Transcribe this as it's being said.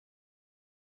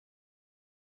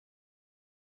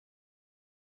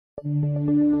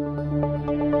Trader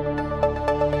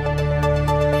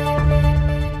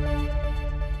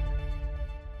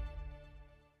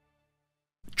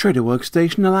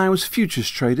Workstation allows futures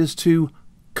traders to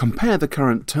compare the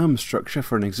current term structure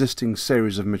for an existing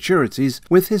series of maturities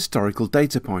with historical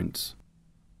data points.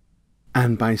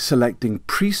 And by selecting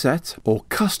preset or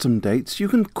custom dates, you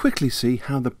can quickly see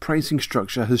how the pricing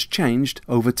structure has changed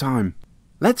over time.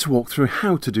 Let's walk through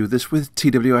how to do this with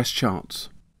TWS Charts.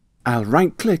 I'll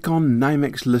right-click on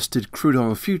NYMEX listed crude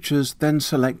oil futures, then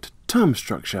select Term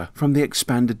Structure from the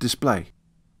expanded display.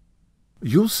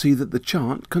 You'll see that the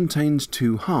chart contains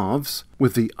two halves,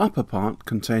 with the upper part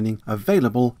containing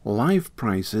available live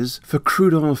prices for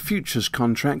crude oil futures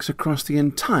contracts across the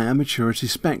entire maturity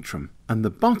spectrum, and the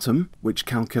bottom, which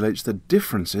calculates the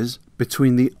differences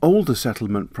between the older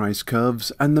settlement price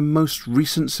curves and the most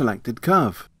recent selected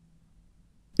curve.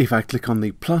 If I click on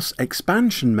the plus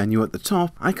expansion menu at the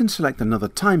top, I can select another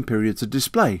time period to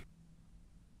display.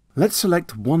 Let's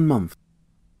select 1 month.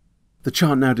 The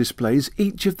chart now displays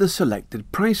each of the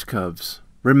selected price curves.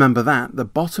 Remember that the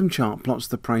bottom chart plots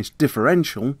the price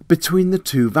differential between the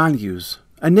two values,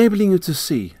 enabling you to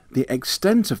see the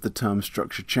extent of the term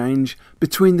structure change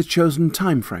between the chosen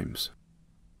timeframes.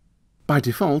 By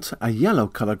default, a yellow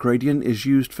color gradient is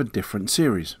used for different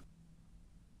series.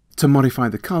 To modify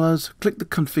the colors, click the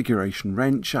configuration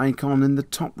wrench icon in the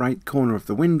top right corner of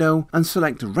the window and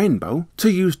select Rainbow to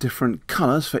use different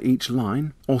colors for each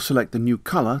line, or select a new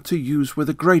color to use with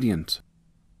a gradient.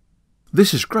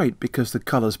 This is great because the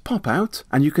colors pop out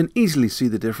and you can easily see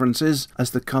the differences as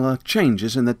the color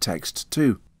changes in the text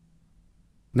too.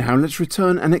 Now let's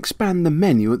return and expand the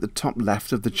menu at the top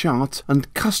left of the chart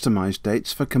and customize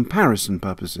dates for comparison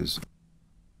purposes.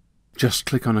 Just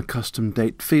click on a custom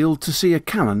date field to see a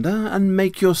calendar and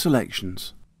make your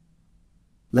selections.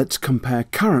 Let's compare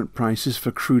current prices for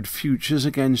crude futures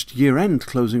against year-end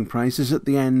closing prices at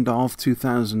the end of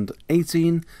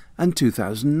 2018 and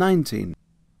 2019.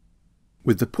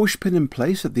 With the push pin in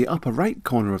place at the upper right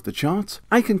corner of the chart,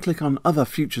 I can click on other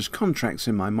futures contracts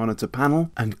in my monitor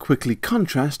panel and quickly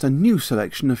contrast a new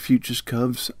selection of futures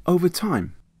curves over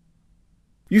time.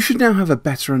 You should now have a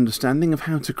better understanding of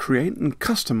how to create and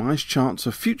customize charts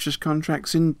of futures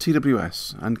contracts in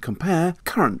TWS and compare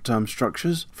current term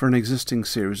structures for an existing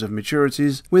series of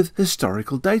maturities with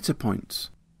historical data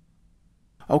points.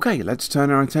 Okay, let's turn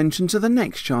our attention to the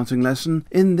next charting lesson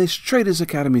in this Traders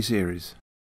Academy series.